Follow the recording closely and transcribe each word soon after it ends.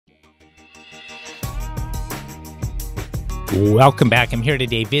Welcome back. I'm here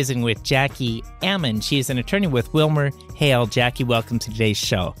today visiting with Jackie Ammon. She is an attorney with WilmerHale. Jackie, welcome to today's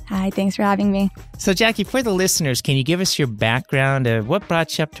show. Hi, thanks for having me. So, Jackie, for the listeners, can you give us your background of what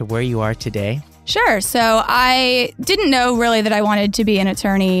brought you up to where you are today? Sure. So I didn't know really that I wanted to be an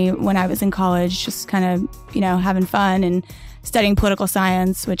attorney when I was in college, just kind of, having fun and studying political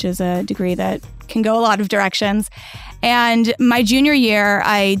science, which is a degree that can go a lot of directions. And my junior year,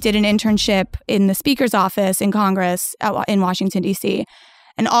 I did an internship in the Speaker's office in Congress in Washington, D.C.,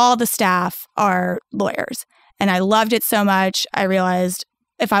 and all the staff are lawyers. And I loved it so much, I realized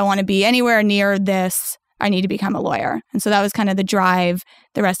if I want to be anywhere near this, I need to become a lawyer. And so that was kind of the drive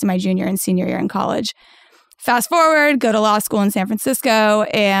the rest of my junior and senior year in college. Fast forward, go to law school in San Francisco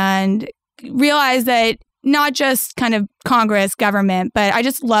and realize that not just kind of Congress, government, but I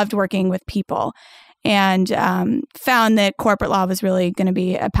just loved working with people. And found that corporate law was really going to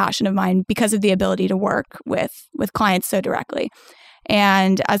be a passion of mine because of the ability to work with clients so directly.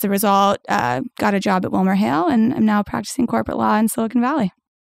 And as a result, got a job at WilmerHale, and I'm now practicing corporate law in Silicon Valley.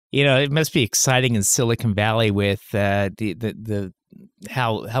 It must be exciting in Silicon Valley with the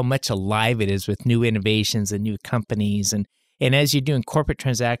how much alive it is with new innovations and new companies. And as you're doing corporate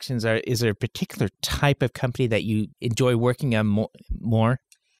transactions, is there a particular type of company that you enjoy working on more?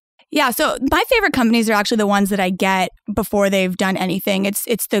 Yeah, so my favorite companies are actually the ones that I get before they've done anything.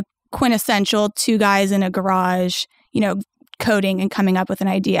 It's the quintessential two guys in a garage, coding and coming up with an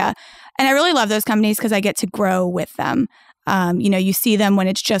idea. And I really love those companies because I get to grow with them. You see them when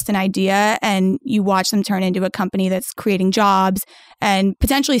it's just an idea and you watch them turn into a company that's creating jobs and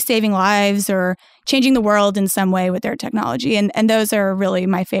potentially saving lives or changing the world in some way with their technology. And those are really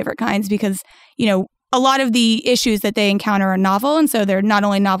my favorite kinds because, a lot of the issues that they encounter are novel. And so they're not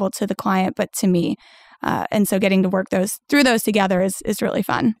only novel to the client, but to me. And so getting to work through those together is really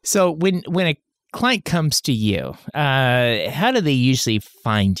fun. So when a client comes to you, how do they usually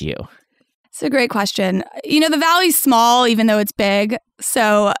find you? It's a great question. The Valley's small, even though it's big.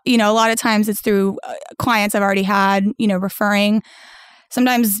 So, a lot of times it's through clients I've already had, referring.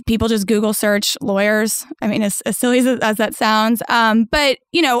 Sometimes people just Google search lawyers. I mean, as silly as that sounds. But,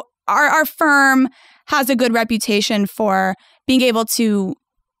 our firm has a good reputation for being able to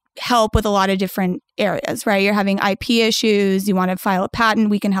help with a lot of different areas, right? You're having IP issues, you want to file a patent,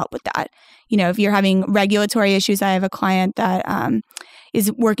 we can help with that. If you're having regulatory issues, I have a client that is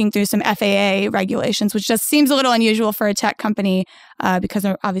working through some FAA regulations, which just seems a little unusual for a tech company because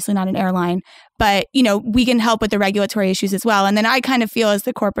they're obviously not an airline. But, we can help with the regulatory issues as well. And then I kind of feel as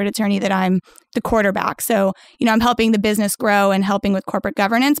the corporate attorney that I'm the quarterback. So, I'm helping the business grow and helping with corporate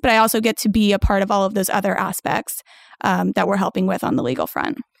governance, but I also get to be a part of all of those other aspects that we're helping with on the legal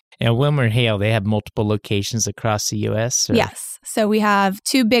front. Now, WilmerHale, they have multiple locations across the U.S.? Or? Yes. So we have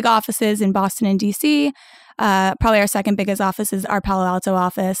two big offices in Boston and D.C. Probably our second biggest office is our Palo Alto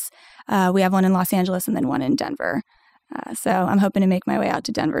office. We have one in Los Angeles and then one in Denver. So I'm hoping to make my way out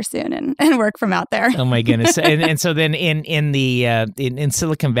to Denver soon and work from out there. Oh, my goodness. and so then in the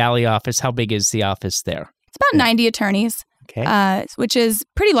Silicon Valley office, how big is the office there? It's about 90 attorneys. Okay. Which is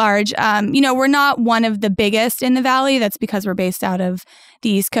pretty large. We're not one of the biggest in the Valley. That's because we're based out of the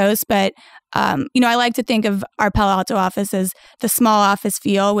East Coast. But, I like to think of our Palo Alto office as the small office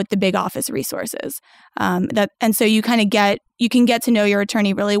feel with the big office resources. And so you can get to know your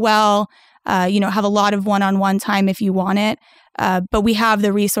attorney really well, have a lot of one-on-one time if you want it. But we have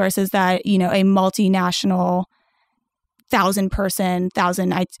the resources that, a multinational 1,000-person,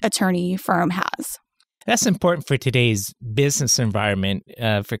 1,000-attorney firm has. That's important for today's business environment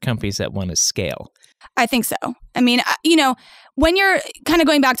for companies that want to scale. I think so. I mean, when you're kind of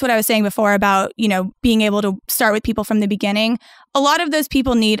going back to what I was saying before about, being able to start with people from the beginning, a lot of those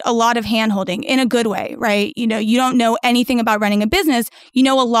people need a lot of handholding in a good way, right? You don't know anything about running a business. You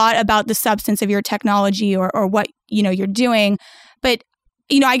know a lot about the substance of your technology or what, you're doing. But,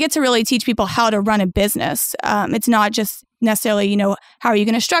 I get to really teach people how to run a business. It's not just necessarily, how are you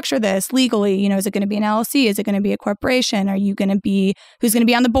going to structure this legally? Is it going to be an LLC? Is it going to be a corporation? Who's going to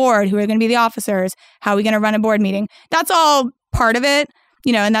be on the board? Who are going to be the officers? How are we going to run a board meeting? That's all part of it,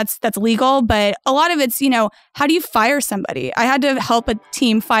 and that's legal. But a lot of it's, how do you fire somebody? I had to help a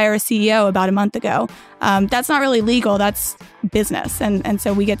team fire a CEO about a month ago. That's not really legal. That's business. And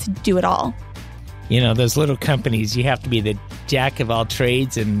so we get to do it all. Those little companies, you have to be the jack of all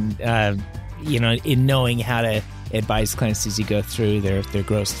trades and, in knowing how to advise clients as you go through their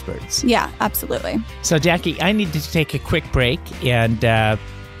growth spurts. Yeah, absolutely. So, Jackie, I need to take a quick break. And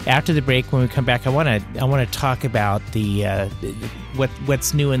After the break, when we come back, I want to talk about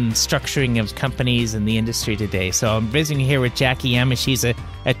what's new in structuring of companies in the industry today. So I'm visiting here with Jackie Yaman. She's an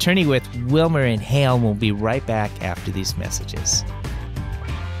attorney with Wilmer & Hale, and we'll be right back after these messages.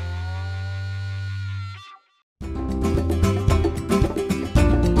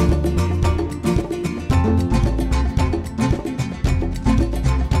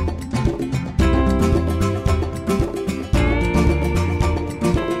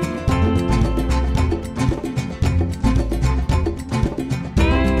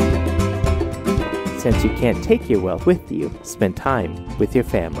 Since you can't take your wealth with you, spend time with your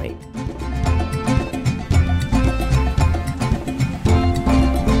family.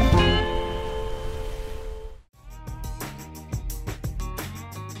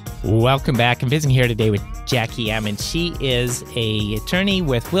 Welcome back. I'm visiting here today with Jackie Yaman. She is an attorney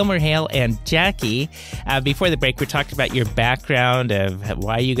with Wilmer Hale. And Jackie, before the break, we talked about your background of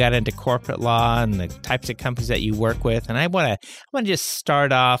why you got into corporate law and the types of companies that you work with. And I want to just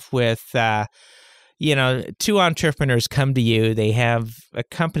start off with two entrepreneurs come to you. They have a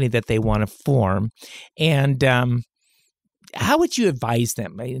company that they want to form. And how would you advise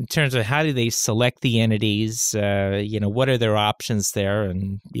them in terms of how do they select the entities? What are their options there?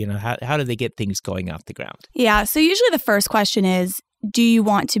 And, how do they get things going off the ground? Yeah. So usually the first question is, do you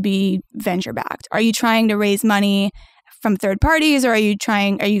want to be venture backed? Are you trying to raise money from third parties, or are you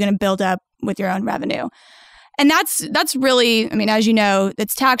going to build up with your own revenue? And that's really, as you know,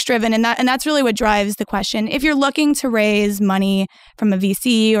 it's tax driven, and that's really what drives the question. If you're looking to raise money from a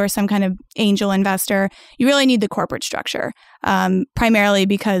VC or some kind of angel investor, you really need the corporate structure, primarily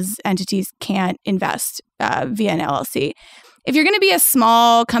because entities can't invest via an LLC. If you're going to be a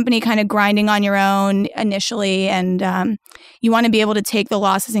small company kind of grinding on your own initially, and you want to be able to take the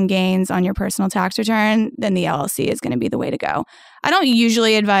losses and gains on your personal tax return, then the LLC is going to be the way to go. I don't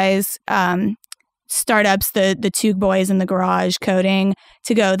usually advise startups, the two boys in the garage coding,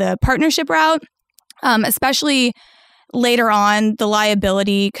 to go the partnership route, especially later on. The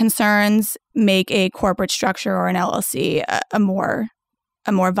liability concerns make a corporate structure or an LLC a more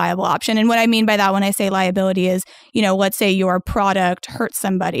viable option. And what I mean by that when I say liability is, let's say your product hurts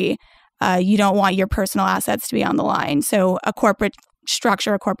somebody, you don't want your personal assets to be on the line. So a corporate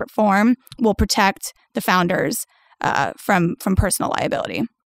structure, a corporate form will protect the founders from personal liability.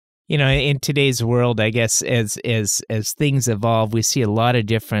 In today's world, I guess as things evolve, we see a lot of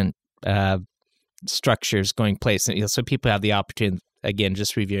different structures going place. And, so people have the opportunity, again,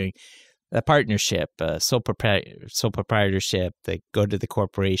 just reviewing a partnership, sole proprietorship, they go to the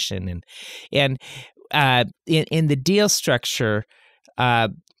corporation, and in the deal structure,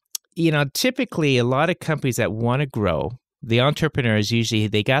 typically a lot of companies that want to grow, the entrepreneurs usually,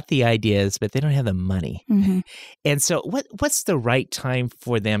 they got the ideas, but they don't have the money. Mm-hmm. And so what's the right time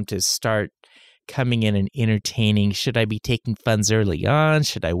for them to start coming in and entertaining? Should I be taking funds early on?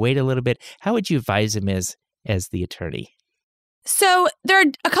 Should I wait a little bit? How would you advise them as the attorney? So there are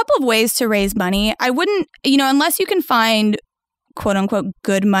a couple of ways to raise money. I wouldn't, unless you can find quote unquote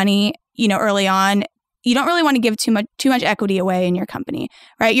good money, early on, you don't really want to give too much equity away in your company,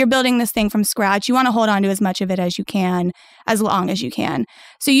 right? You're building this thing from scratch. You want to hold on to as much of it as you can, as long as you can.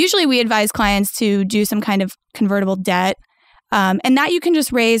 So usually we advise clients to do some kind of convertible debt, and that you can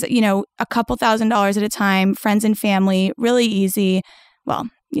just raise, a couple $1,000s at a time, friends and family, really easy. Well,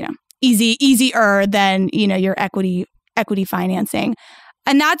 easier than, your equity financing.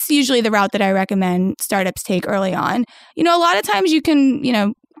 And that's usually the route that I recommend startups take early on. A lot of times you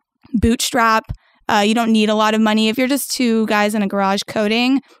can, bootstrap. You don't need a lot of money. If you're just two guys in a garage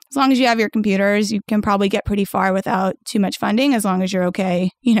coding, as long as you have your computers, you can probably get pretty far without too much funding, as long as you're okay,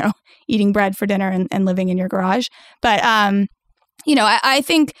 eating bread for dinner and living in your garage. But, I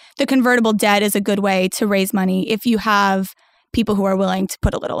think the convertible debt is a good way to raise money if you have people who are willing to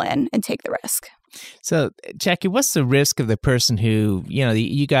put a little in and take the risk. So, Jackie, what's the risk of the person who,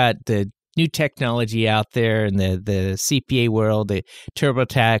 you got the new technology out there in the CPA world, the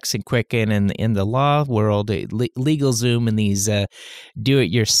TurboTax and Quicken, and in the law world, LegalZoom and these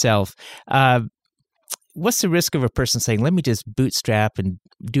do-it-yourself. What's the risk of a person saying, let me just bootstrap and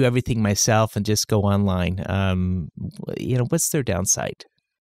do everything myself and just go online? What's their downside?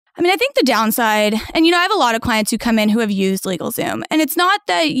 I think the downside, and I have a lot of clients who come in who have used LegalZoom, and it's not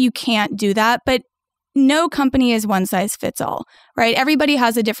that you can't do that, but no company is one size fits all, right? Everybody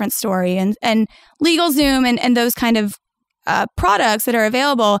has a different story, and LegalZoom and those kind of products that are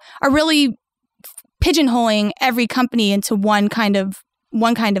available are really pigeonholing every company into one kind of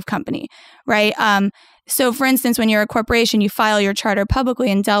company, right? So for instance, when you're a corporation, you file your charter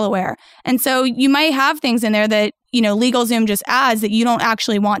publicly in Delaware. And so you might have things in there that, LegalZoom just adds that you don't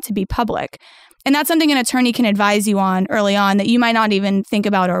actually want to be public. And that's something an attorney can advise you on early on that you might not even think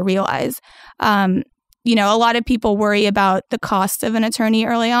about or realize. A lot of people worry about the cost of an attorney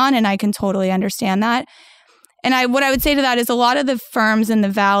early on, and I can totally understand that. And what I would say to that is a lot of the firms in the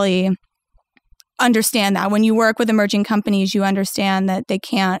Valley understand that. When you work with emerging companies, you understand that they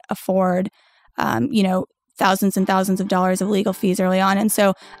can't afford, thousands and thousands of dollars of legal fees early on. And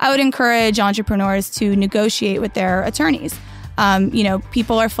so I would encourage entrepreneurs to negotiate with their attorneys.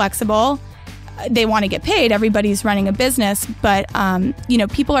 People are flexible. They want to get paid. Everybody's running a business, but,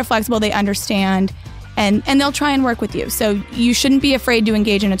 people are flexible. They understand, and they'll try and work with you. So you shouldn't be afraid to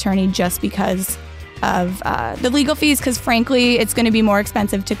engage an attorney just because of the legal fees, because frankly, it's going to be more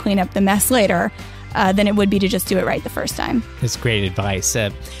expensive to clean up the mess later than it would be to just do it right the first time. That's great advice.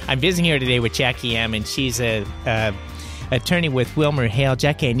 I'm visiting here today with Jackie M., and she's a attorney with WilmerHale.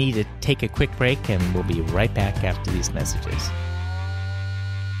 Jackie, I need to take a quick break, and we'll be right back after these messages.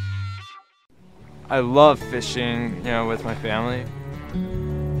 I love fishing, with my family.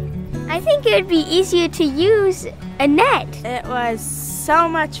 I think it would be easier to use a net. It was so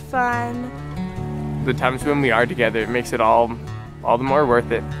much fun. The times when we are together, it makes it all the more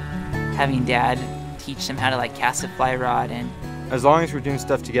worth it. Having Dad teach them how to cast a fly rod, and as long as we're doing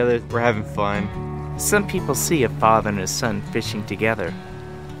stuff together, we're having fun. Some people see a father and a son fishing together,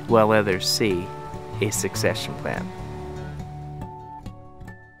 while others see a succession plan.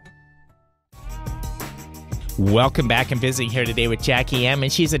 Welcome back. I'm visiting here today with Jackie M.,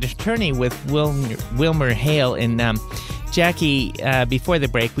 and she's an attorney with WilmerHale. And Jackie, before the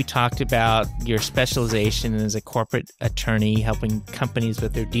break, we talked about your specialization as a corporate attorney, helping companies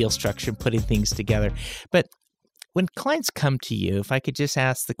with their deal structure, putting things together. But when clients come to you, if I could just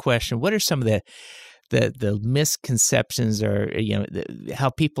ask the question, what are some of the misconceptions, or how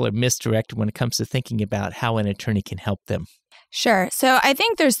people are misdirected when it comes to thinking about how an attorney can help them? Sure. So I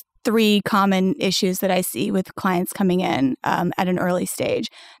think there's 3 common issues that I see with clients coming in at an early stage.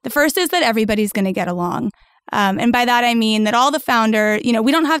 The first is that everybody's going to get along. And by that, I mean that all the founder,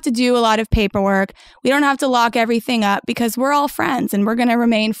 we don't have to do a lot of paperwork. We don't have to lock everything up because we're all friends and we're going to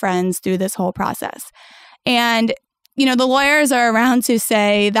remain friends through this whole process. And, the lawyers are around to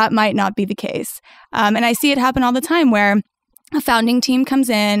say that might not be the case. And I see it happen all the time where a founding team comes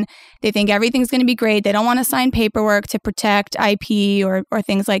in, they think everything's going to be great. They don't want to sign paperwork to protect IP or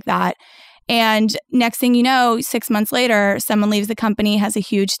things like that. And next thing you know, 6 months later, someone leaves the company, has a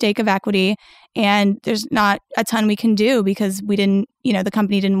huge stake of equity, and there's not a ton we can do because we didn't, the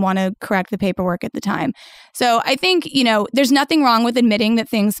company didn't want to correct the paperwork at the time. So I think, there's nothing wrong with admitting that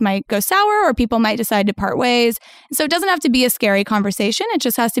things might go sour or people might decide to part ways. So it doesn't have to be a scary conversation. It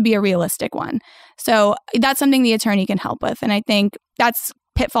just has to be a realistic one. So that's something the attorney can help with. And I think that's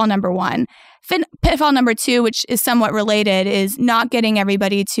pitfall number 1. Pitfall number 2, which is somewhat related, is not getting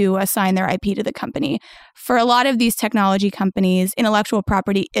everybody to assign their IP to the company. For a lot of these technology companies, intellectual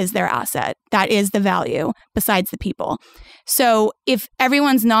property is their asset. That is the value besides the people. So if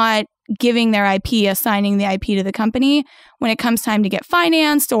everyone's not giving their IP, assigning the IP to the company, when it comes time to get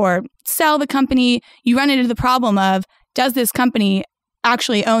financed or sell the company, you run into the problem of, does this company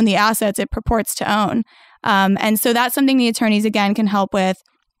actually own the assets it purports to own? And so that's something the attorneys, again, can help with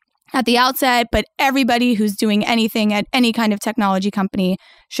at the outset, but everybody who's doing anything at any kind of technology company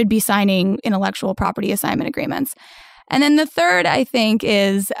should be signing intellectual property assignment agreements. And then the third, I think,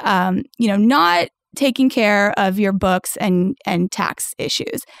 is, not taking care of your books and tax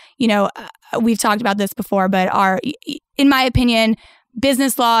issues. We've talked about this before, but in my opinion,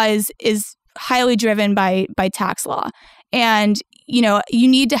 business law is highly driven by tax law. And, you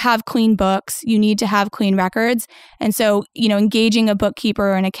need to have clean books. You need to have clean records. And so, engaging a bookkeeper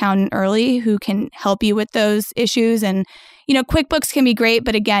or an accountant early who can help you with those issues. And, QuickBooks can be great,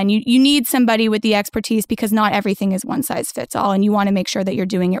 but again, you need somebody with the expertise because not everything is one size fits all. And you want to make sure that you're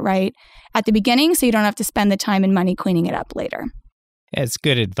doing it right at the beginning so you don't have to spend the time and money cleaning it up later. That's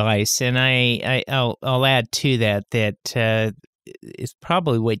good advice. And I'll add to that it's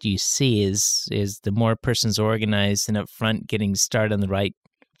probably what you see is the more a person's organized and upfront getting started on the right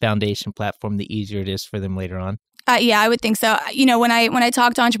foundation platform, the easier it is for them later on. Yeah, I would think so. When I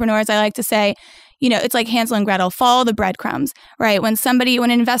talk to entrepreneurs, I like to say, it's like Hansel and Gretel, follow the breadcrumbs, right? When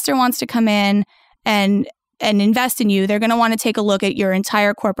an investor wants to come in and invest in you, they're going to want to take a look at your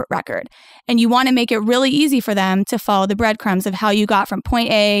entire corporate record. And you want to make it really easy for them to follow the breadcrumbs of how you got from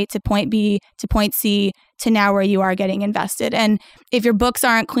point A to point B to point C to now where you are getting invested. And if your books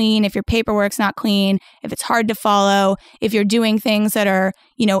aren't clean, if your paperwork's not clean, if it's hard to follow, if you're doing things that are,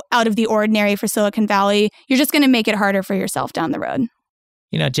 out of the ordinary for Silicon Valley, you're just going to make it harder for yourself down the road.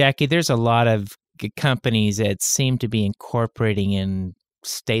 Jackie, there's a lot of companies that seem to be incorporating in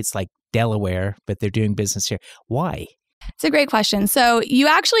states like Delaware, but they're doing business here. Why? It's a great question. So you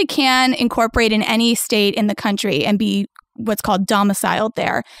actually can incorporate in any state in the country and be what's called domiciled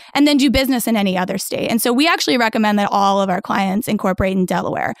there, and then do business in any other state. And so we actually recommend that all of our clients incorporate in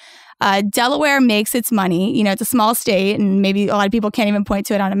Delaware. Delaware makes its money. It's a small state, and maybe a lot of people can't even point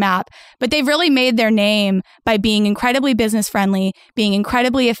to it on a map, but they've really made their name by being incredibly business friendly, being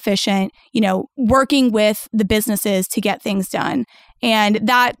incredibly efficient, working with the businesses to get things done. And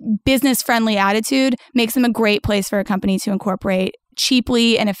that business friendly attitude makes them a great place for a company to incorporate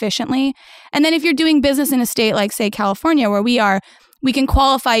cheaply and efficiently. And then if you're doing business in a state like, say, California, where we are, we can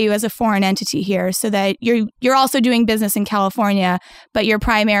qualify you as a foreign entity here so that you're also doing business in California, but your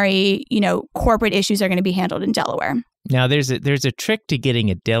primary, corporate issues are going to be handled in Delaware. Now, there's a trick to getting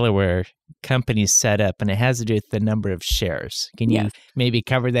a Delaware company set up, and it has to do with the number of shares. Can you maybe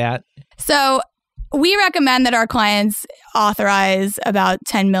cover that? So we recommend that our clients authorize about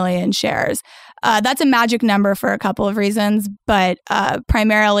 10 million shares. That's a magic number for a couple of reasons, but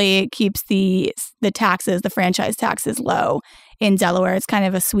primarily it keeps the taxes, the franchise taxes, low in Delaware. It's kind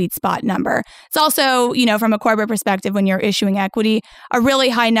of a sweet spot number. It's also, from a corporate perspective, when you're issuing equity, a really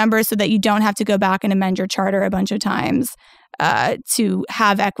high number so that you don't have to go back and amend your charter a bunch of times to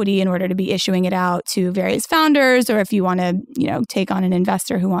have equity in order to be issuing it out to various founders, or if you want to, take on an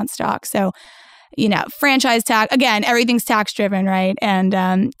investor who wants stock. So, franchise tax, again, everything's tax driven, right?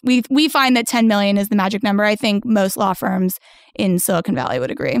 And we find that 10 million is the magic number. I think most law firms in Silicon Valley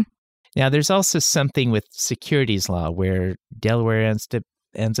would agree. Now, there's also something with securities law where Delaware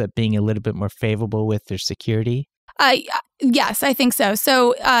ends up being a little bit more favorable with their security. Yes, I think so.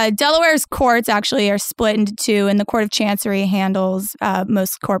 So Delaware's courts actually are split into two, and the Court of Chancery handles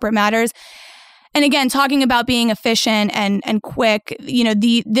most corporate matters. And again, talking about being efficient and quick,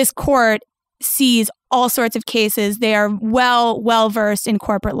 this court sees all sorts of cases. They are well versed in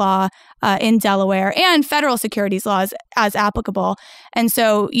corporate law in Delaware and federal securities laws as applicable. And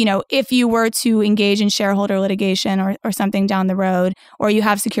so, if you were to engage in shareholder litigation or something down the road, or you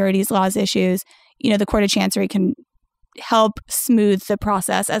have securities laws issues, the Court of Chancery can help smooth the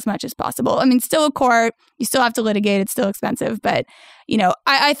process as much as possible. I mean, still a court, you still have to litigate, it's still expensive, but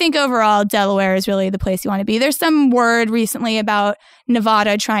I think overall Delaware is really the place you want to be. There's some word recently about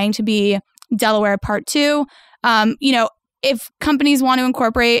Nevada trying to be Delaware Part 2. If companies want to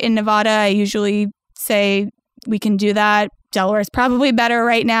incorporate in Nevada, I usually say we can do that. Delaware is probably better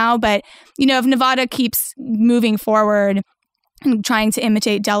right now, but if Nevada keeps moving forward and trying to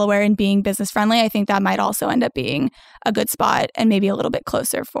imitate Delaware and being business friendly, I think that might also end up being a good spot and maybe a little bit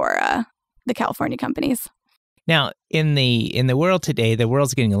closer for the California companies. Now, in the world today, the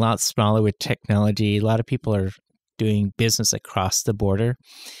world's getting a lot smaller with technology. A lot of people are doing business across the border.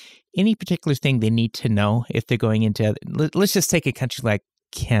 Any particular thing they need to know if they're going into, let's just take a country like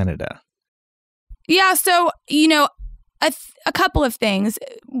Canada. Yeah, so, a couple of things.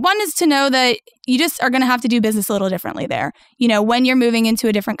 One is to know that you just are going to have to do business a little differently there. When you're moving into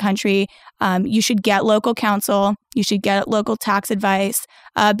a different country, you should get local counsel, you should get local tax advice,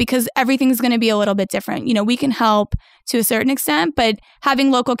 because everything's going to be a little bit different. We can help to a certain extent, but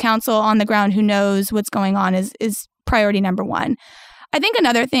having local counsel on the ground who knows what's going on is priority number one. I think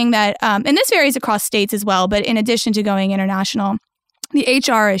another thing that, and this varies across states as well, but in addition to going international, the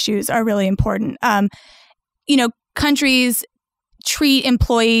HR issues are really important. Countries treat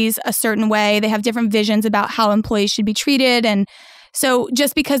employees a certain way. They have different visions about how employees should be treated. And so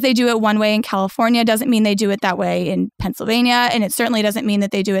just because they do it one way in California doesn't mean they do it that way in Pennsylvania. And it certainly doesn't mean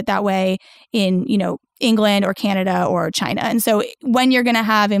that they do it that way in, England or Canada or China. And so when you're going to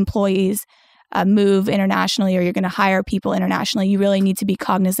have employees move internationally, or you're going to hire people internationally, you really need to be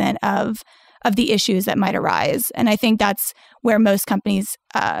cognizant of the issues that might arise. And I think that's where most companies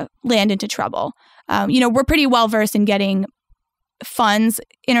land into trouble. We're pretty well versed in getting funds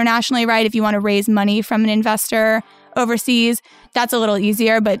internationally, right? If you want to raise money from an investor overseas, that's a little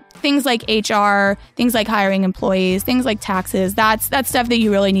easier. But things like HR, things like hiring employees, things like taxes, that's stuff that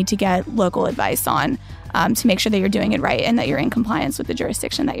you really need to get local advice on to make sure that you're doing it right and that you're in compliance with the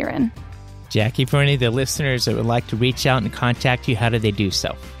jurisdiction that you're in. Jackie, for any of the listeners that would like to reach out and contact you, how do they do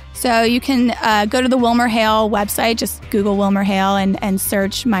so? So you can go to the WilmerHale website, just Google WilmerHale and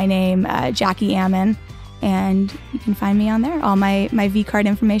search my name, Jackie Ammon, and you can find me on there. All my V-card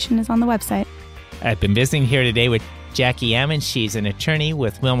information is on the website. I've been visiting here today with Jackie Ammon. She's an attorney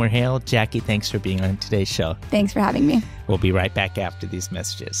with WilmerHale. Jackie, thanks for being on today's show. Thanks for having me. We'll be right back after these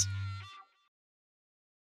messages.